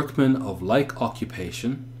with the workmen of like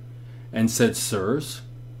occupation and said, Sirs,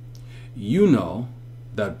 you know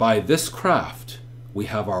that by this craft we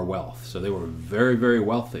have our wealth. So they were very, very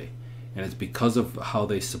wealthy. And it's because of how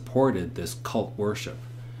they supported this cult worship.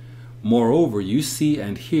 Moreover, you see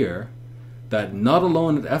and hear that not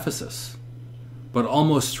alone at Ephesus, but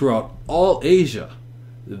almost throughout all Asia,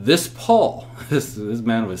 this Paul, this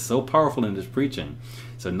man was so powerful in his preaching.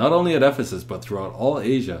 So not only at Ephesus, but throughout all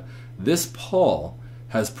Asia, this Paul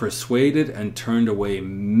has persuaded and turned away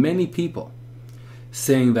many people,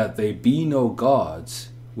 saying that they be no gods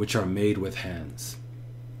which are made with hands.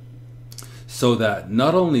 So that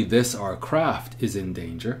not only this our craft is in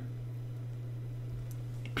danger,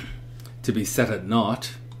 to be set at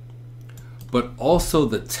naught, but also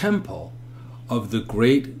the temple of the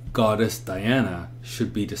great goddess Diana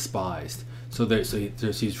should be despised. So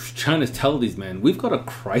he's trying to tell these men, we've got a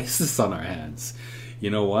crisis on our hands. You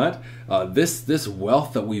know what? This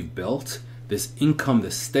wealth that we've built, this income,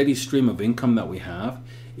 this steady stream of income that we have,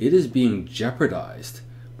 it is being jeopardized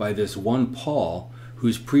by this one Paul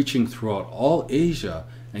who's preaching throughout all Asia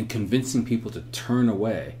and convincing people to turn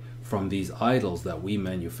away from these idols that we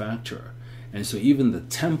manufacture. And so even the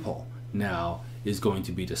temple now is going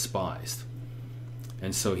to be despised.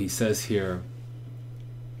 And so he says here,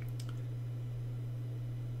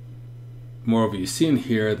 moreover, you see in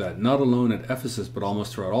here that not alone at Ephesus, but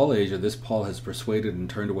almost throughout all Asia, this Paul has persuaded and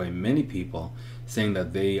turned away many people, saying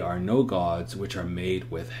that they are no gods which are made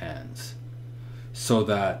with hands. So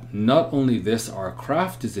that not only this our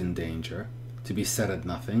craft is in danger, to be set at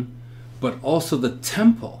nothing, but also the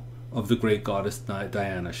temple of the great goddess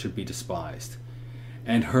Diana should be despised,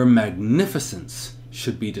 and her magnificence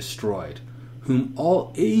should be destroyed, whom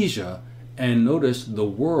all Asia, and notice the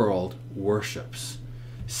world, worships.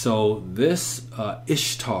 So this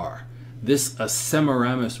Ishtar, this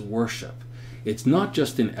Semiramis worship, it's not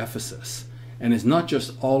just in Ephesus, and it's not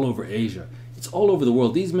just all over Asia, it's all over the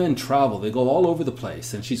world. These men travel, they go all over the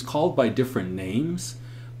place, and she's called by different names,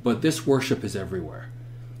 but this worship is everywhere.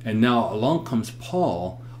 And now along comes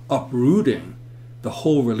Paul uprooting the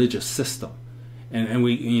whole religious system. And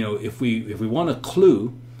we, you know, if we want a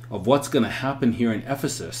clue of what's going to happen here in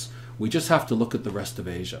Ephesus, we just have to look at the rest of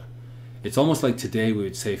Asia. It's almost like today we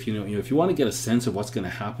would say, if you want to get a sense of what's going to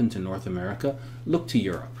happen to North America, look to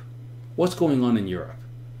Europe. What's going on in Europe?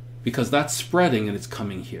 Because that's spreading and it's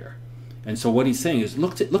coming here. And so what he's saying is,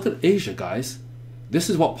 look at Asia, guys. This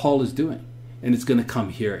is what Paul is doing, and it's going to come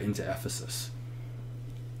here into Ephesus.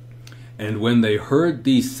 And when they heard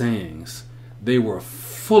these sayings, they were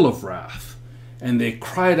full of wrath, and they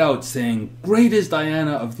cried out, saying, "Great is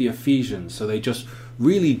Diana of the Ephesians." So they just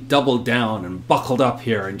really doubled down and buckled up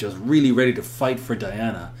here and just really ready to fight for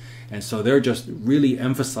Diana. And so they're just really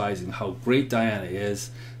emphasizing how great Diana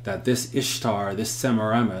is, that this Ishtar, this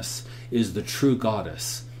Semiramis, is the true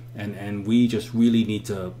goddess. And we just really need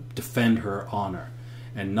to defend her honor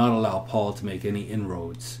and not allow Paul to make any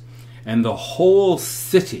inroads. And the whole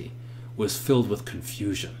city was filled with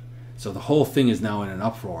confusion. So the whole thing is now in an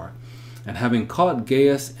uproar. And having caught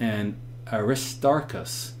Gaius and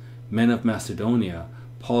Aristarchus, men of Macedonia,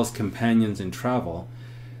 Paul's companions in travel,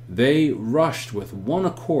 they rushed with one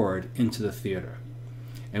accord into the theater.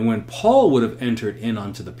 And when Paul would have entered in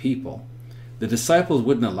unto the people, the disciples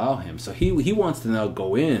wouldn't allow him. So he wants to now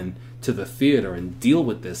go in to the theater and deal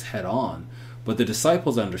with this head on. But the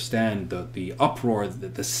disciples understand the uproar,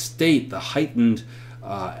 the state, the heightened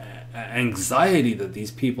anxiety that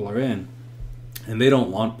these people are in. And they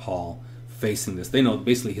don't want Paul facing this. They know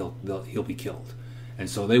basically he'll be killed. And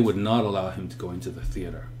so they would not allow him to go into the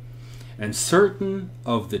theater. And certain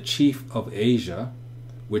of the chief of Asia,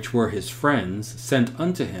 which were his friends, sent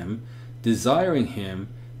unto him, desiring him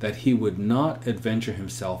that he would not adventure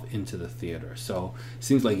himself into the theater. So it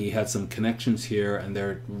seems like he had some connections here, and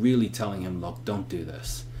they're really telling him, look, don't do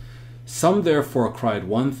this. Some therefore cried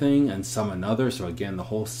one thing, and some another. So again, the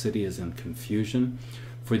whole city is in confusion,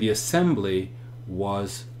 for the assembly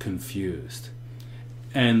was confused.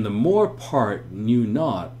 And the more part knew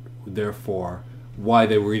not, therefore, why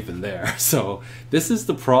they were even there. So this is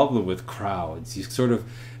the problem with crowds. You sort of,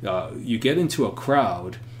 you get into a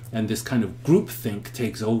crowd, and this kind of groupthink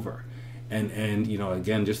takes over. And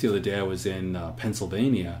again, just the other day I was in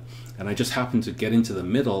Pennsylvania, and I just happened to get into the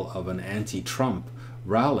middle of an anti-Trump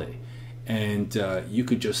rally. And you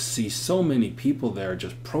could just see so many people there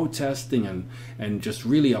just protesting and just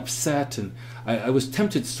really upset. And I was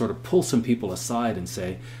tempted to sort of pull some people aside and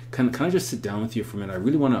say, can I just sit down with you for a minute? I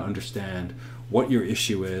really want to understand what your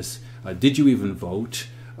issue is. Did you even vote?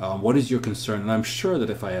 What is your concern? And I'm sure that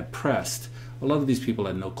if I had pressed, a lot of these people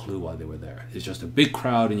had no clue why they were there. It's just a big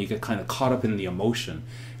crowd, and you get kind of caught up in the emotion.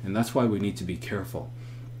 And that's why we need to be careful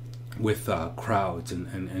with crowds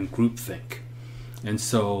and groupthink. And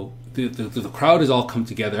so the crowd has all come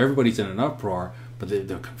together. Everybody's in an uproar, but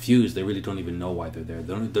they're confused. They really don't even know why they're there.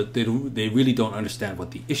 They really don't understand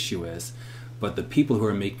what the issue is. But the people who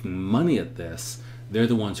are making money at this, they're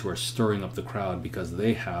the ones who are stirring up the crowd because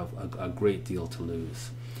they have a great deal to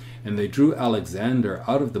lose. And they drew Alexander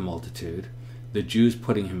out of the multitude, the Jews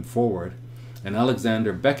putting him forward. And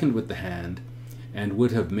Alexander beckoned with the hand and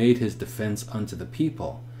would have made his defense unto the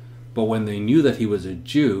people. But when they knew that he was a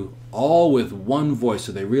Jew, all with one voice,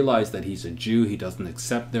 so they realized that he's a Jew, he doesn't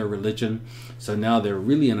accept their religion. So now they're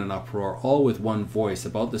really in an uproar, all with one voice,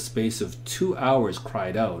 about the space of 2 hours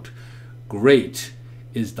cried out, great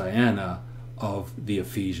is Diana of the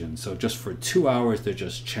Ephesians. So just for 2 hours, they're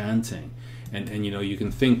just chanting. And you know, you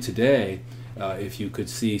can think today, if you could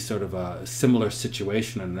see sort of a similar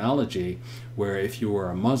situation, an analogy, where if you were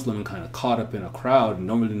a Muslim kind of caught up in a crowd and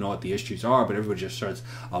don't really know what the issues are, but everybody just starts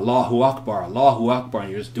Allahu Akbar, Allahu Akbar,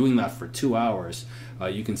 and you're just doing that for 2 hours,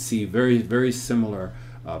 you can see very, very similar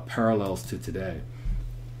parallels to today.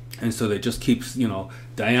 And so they just keep, you know,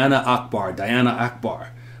 Diana Akbar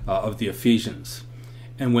of the Ephesians.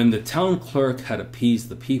 And when the town clerk had appeased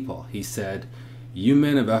the people, he said, "You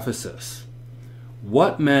men of Ephesus,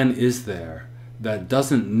 what man is there that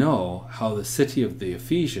doesn't know how the city of the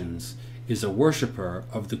Ephesians is a worshipper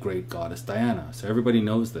of the great goddess Diana?" So everybody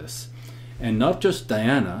knows this. And not just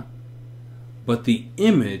Diana, but the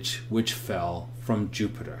image which fell from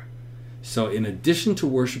Jupiter. So in addition to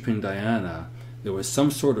worshiping Diana, there was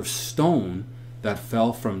some sort of stone that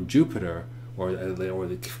fell from Jupiter, or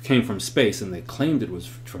it came from space, and they claimed it was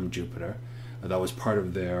from Jupiter. That was part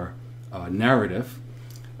of their narrative,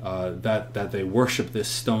 that they worship this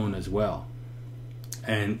stone as well.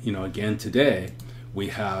 And you know, again today we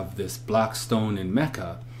have this black stone in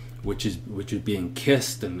Mecca, which is being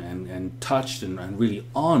kissed and touched and really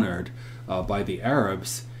honored by the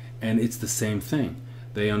Arabs, and it's the same thing.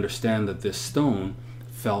 They understand that this stone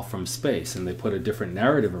fell from space, and they put a different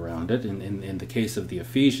narrative around it. In the case of the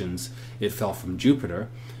Ephesians, it fell from Jupiter,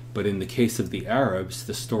 but in the case of the Arabs,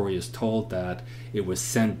 the story is told that it was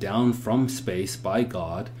sent down from space by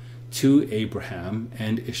God to Abraham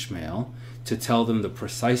and Ishmael to tell them the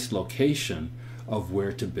precise location of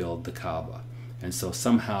where to build the Kaaba. And so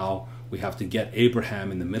somehow we have to get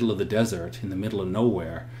Abraham in the middle of the desert, in the middle of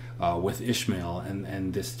nowhere, with Ishmael,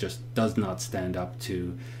 and this just does not stand up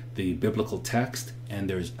to the biblical text, and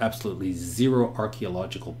there's absolutely zero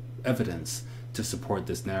archaeological evidence to support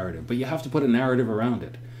this narrative. But you have to put a narrative around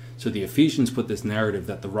it. So the Ephesians put this narrative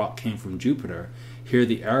that the rock came from Jupiter. Here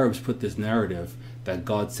the Arabs put this narrative that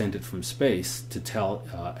God sent it from space to tell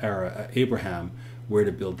Abraham where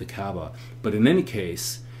to build the Kaaba. But in any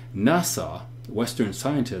case, NASA, Western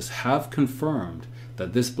scientists, have confirmed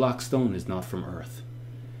that this black stone is not from Earth,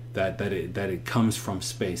 that it comes from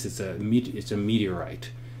space. It's a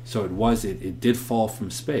meteorite. So it did fall from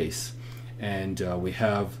space, and we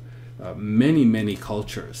have many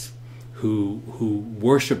cultures who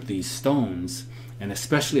worship these stones, and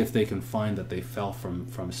especially if they can find that they fell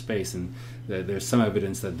from space. And there's some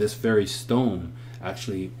evidence that this very stone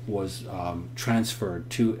actually was transferred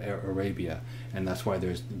to Arabia, and that's why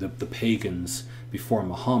there's the pagans before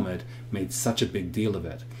Muhammad made such a big deal of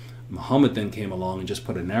it. Muhammad then came along and just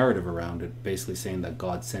put a narrative around it, basically saying that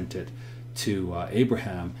God sent it to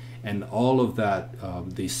Abraham, and all of that,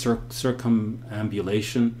 the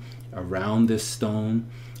circumambulation around this stone,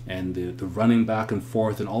 and the running back and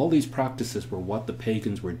forth, and all these practices were what the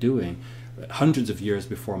pagans were doing hundreds of years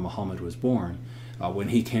before Muhammad was born. When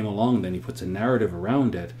he came along, then he puts a narrative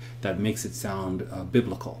around it that makes it sound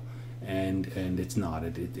biblical, and it's not.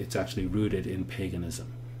 It's actually rooted in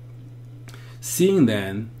paganism. Seeing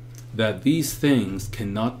then that these things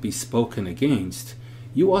cannot be spoken against,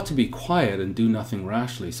 you ought to be quiet and do nothing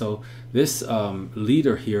rashly. So this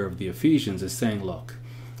leader here of the Ephesians is saying, look,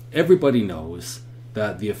 everybody knows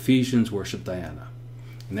that the Ephesians worship Diana,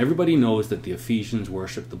 and everybody knows that the Ephesians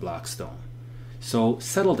worship the black stone. So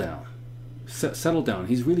settle down. Settle down.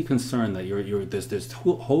 He's really concerned that there's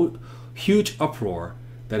huge uproar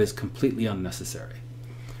that is completely unnecessary.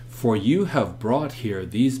 For you have brought here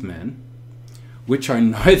these men, which are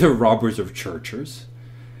neither robbers of churches,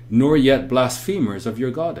 nor yet blasphemers of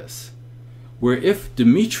your goddess. Where if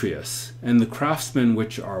Demetrius and the craftsmen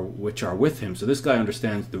which are with him, so this guy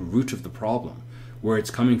understands the root of the problem, where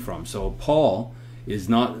it's coming from. So Paul is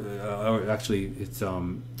not, or actually it's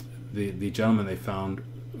the gentleman they found,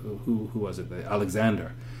 who was it?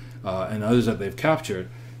 Alexander, and others that they've captured,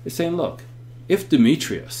 is saying, look, if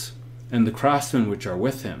Demetrius and the craftsmen which are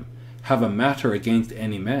with him have a matter against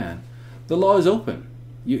any man, the law is open.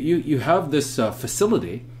 You have this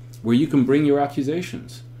facility where you can bring your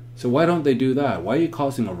accusations. So why don't they do that? Why are you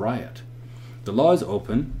causing a riot? The law is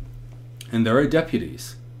open, and there are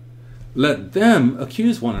deputies. Let them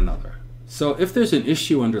accuse one another. So if there's an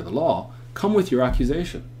issue under the law, come with your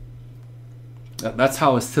accusation. That's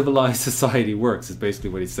how a civilized society works, is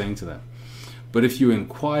basically what he's saying to them. But if you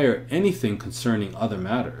inquire anything concerning other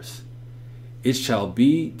matters, it shall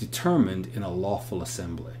be determined in a lawful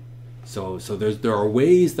assembly. So there are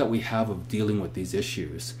ways that we have of dealing with these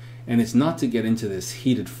issues, and it's not to get into this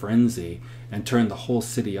heated frenzy and turn the whole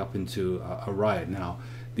city up into a riot. Now,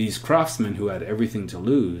 these craftsmen who had everything to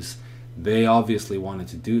lose, they obviously wanted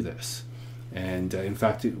to do this. And in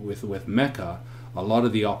fact, with Mecca, a lot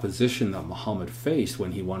of the opposition that Muhammad faced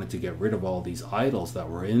when he wanted to get rid of all these idols that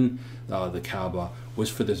were in the Kaaba was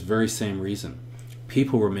for this very same reason.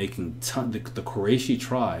 People were making the Qurayshi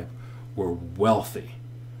tribe were wealthy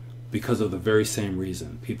because of the very same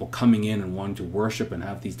reason. People coming in and wanting to worship and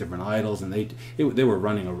have these different idols, and they were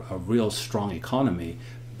running a real strong economy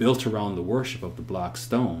built around the worship of the black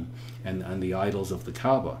stone and the idols of the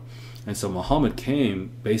Kaaba. And so Muhammad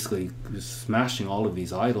came basically smashing all of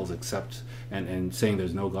these idols except and saying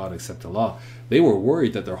there's no God except Allah. They were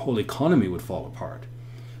worried that their whole economy would fall apart.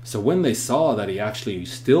 So when they saw that he actually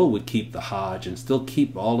still would keep the Hajj and still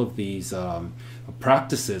keep all of these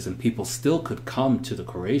practices, and people still could come to the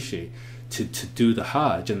Qurayshi to do the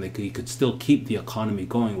Hajj, and he could still keep the economy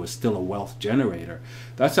going, was still a wealth generator,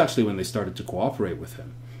 that's actually when they started to cooperate with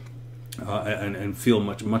him and feel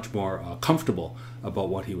much more comfortable about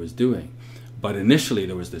what he was doing. But initially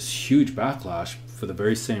there was this huge backlash for the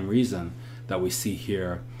very same reason that we see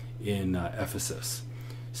here in Ephesus.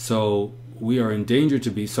 So we are in danger to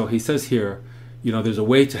be, so he says here, there's a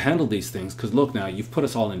way to handle these things, because look now, you've put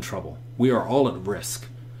us all in trouble. We are all at risk.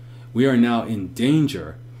 We are now in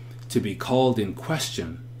danger to be called in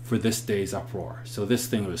question for this day's uproar. So this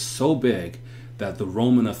thing was so big that the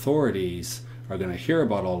Roman authorities are going to hear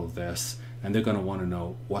about all of this, and they're going to want to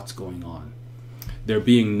know what's going on. There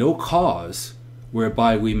being no cause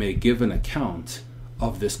whereby we may give an account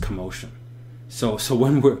of this commotion. So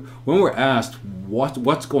when we're asked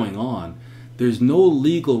what's going on, there's no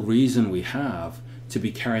legal reason we have to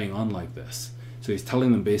be carrying on like this. So he's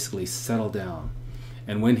telling them basically, settle down.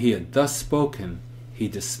 And when he had thus spoken, he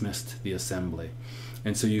dismissed the assembly.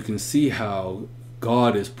 And so you can see how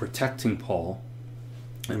God is protecting Paul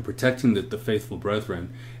and protecting the faithful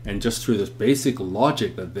brethren. And just through this basic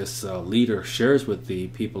logic that this leader shares with the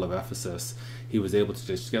people of Ephesus, he was able to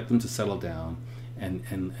just get them to settle down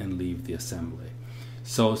and leave the assembly.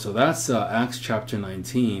 So that's Acts chapter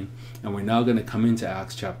 19, and we're now going to come into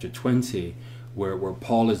Acts chapter 20, where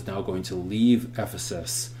Paul is now going to leave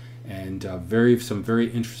Ephesus, and some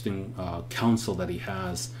very interesting counsel that he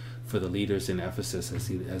has for the leaders in Ephesus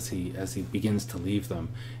as he begins to leave them,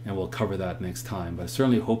 and we'll cover that next time. But I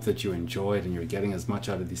certainly hope that you enjoyed and you're getting as much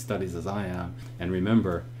out of these studies as I am. And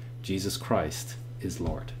remember, Jesus Christ is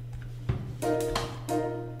Lord.